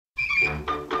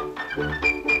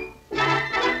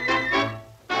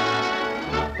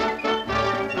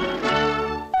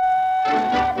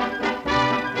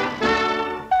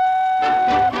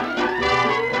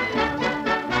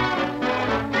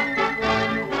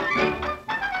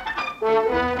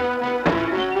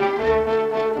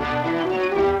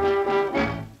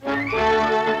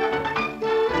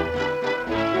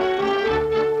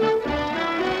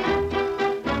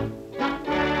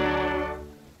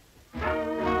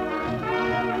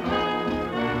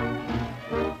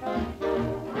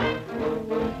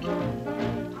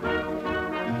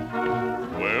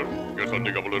I'll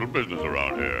dig up a little business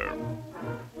around here.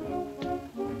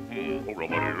 Hope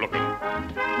nobody's looking.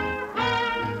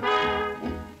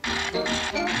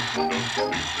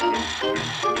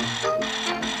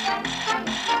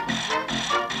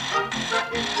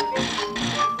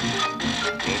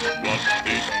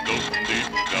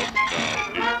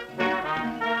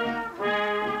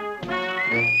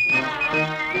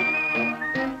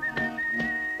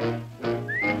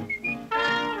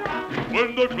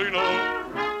 Window cleaner.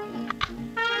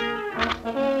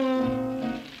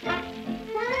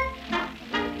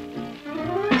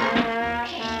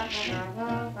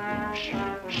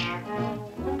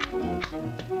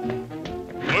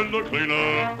 Window cleaner.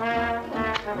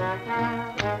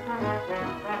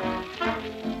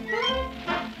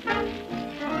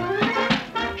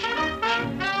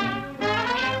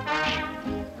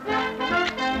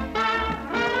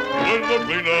 Window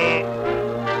cleaner.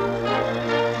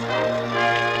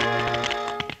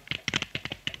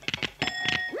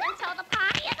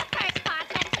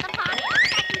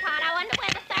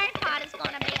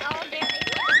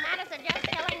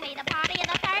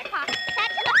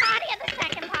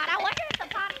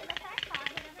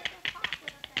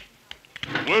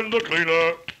 Window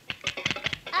cleaner.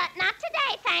 Not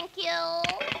today, thank you.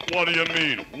 What do you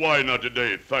mean, why not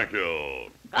today, thank you?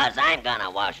 'Cause I'm gonna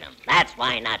wash them. That's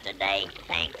why not today,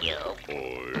 thank you. Oh,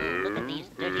 yeah. Look at these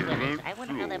dirty windows. I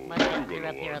wonder how that mud got clear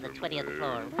up here on the 20th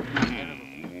floor.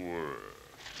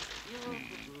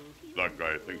 That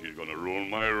guy thinks he's gonna ruin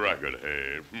my racket,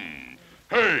 hey?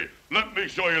 Hey, let me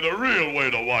show you the real way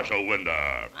to wash a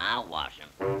window. I'll wash them.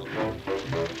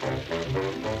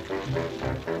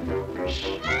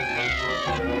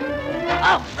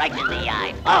 Oh, right in the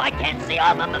eye. Oh, I can't see.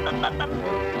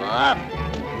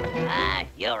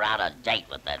 You're out of date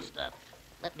with that stuff.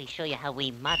 Let me show you how we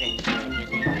moderns do it, you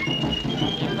see.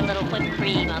 You put a little whipped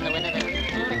cream on the window.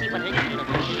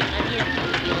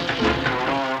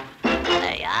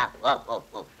 There you are.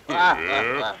 Whoa.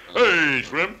 Yeah. Hey,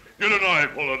 Shrimp, get an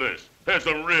eyeful of this. Here's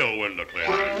some real window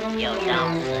cleaners. You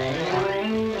don't say.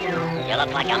 You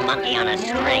look like a monkey on a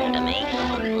string to me.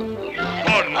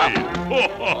 Pardon me.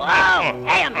 Whoa.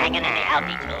 Hey, I'm hanging in the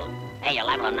altitude. Hey, you're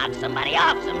liable to knock somebody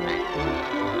off sometime.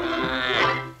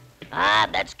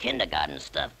 That's kindergarten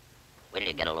stuff. Wait till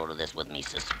you get a load of this with me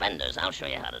suspenders. I'll show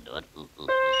you how to do it.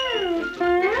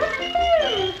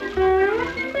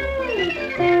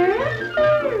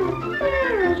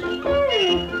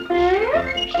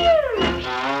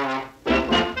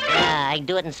 I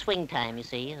do it in swing time, you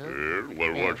see. Yeah,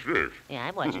 well, watch this. Yeah,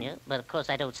 I'm watching you, but of course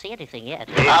I don't see anything yet.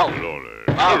 Oh,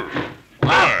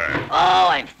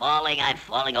 I'm falling.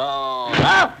 Oh.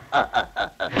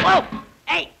 Whoa.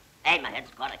 Hey, my head's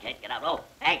caught. I can't get out. Oh,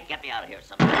 hey, get me out of here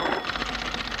somehow.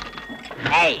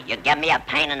 Hey, you give me a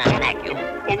pain in the neck, you.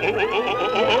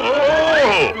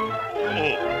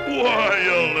 Why,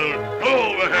 you little... Go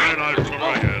over here and I'll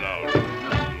try it out.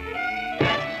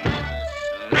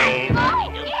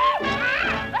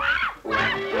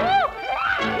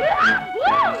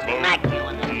 Smack you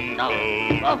in the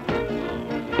nose.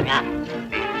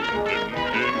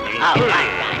 Oh,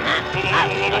 right, huh?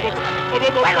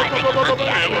 Well, I think a monkey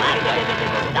out of you.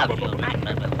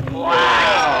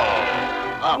 Wow.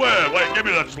 Wait, give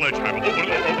me that sledgehammer.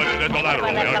 Open the ladder.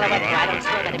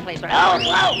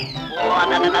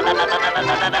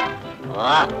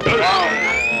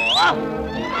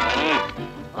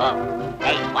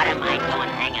 Hey, what am I doing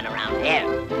hanging around here?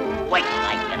 Wait till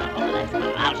I get a hold of that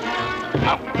stuff. I'll show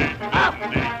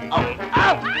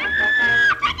you.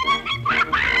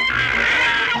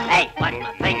 Hey, watch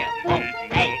my finger. Oh,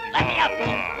 hey, let me up.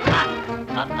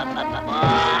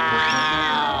 Wow.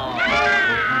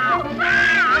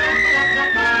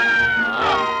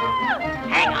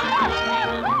 Hang on.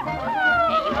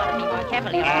 Hey, you ought to be more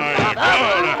careful here.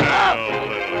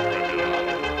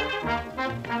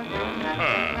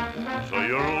 So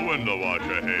you're a window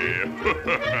watcher, hey?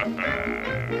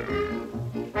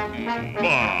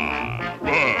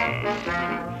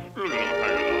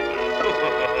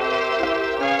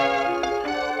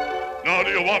 Now do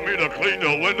you want me to clean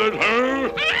your windows, huh?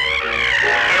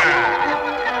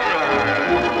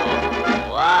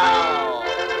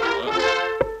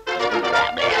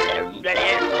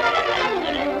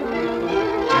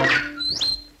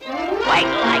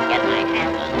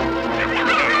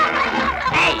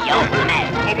 Yo, come here.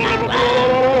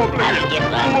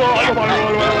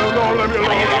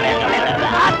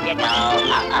 Up you go.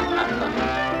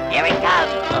 Here it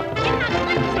goes. Up you go.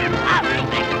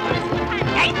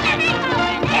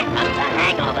 Here comes the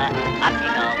hangover. Up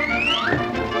you go.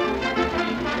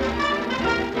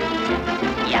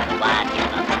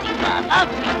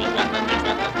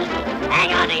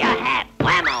 Hang on to your hat.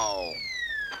 Whammo.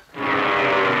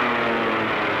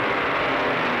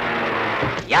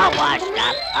 You're washed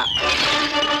up.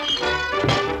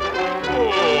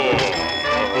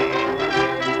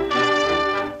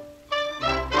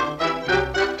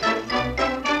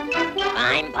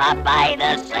 I'm Popeye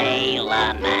the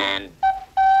Sailor Man.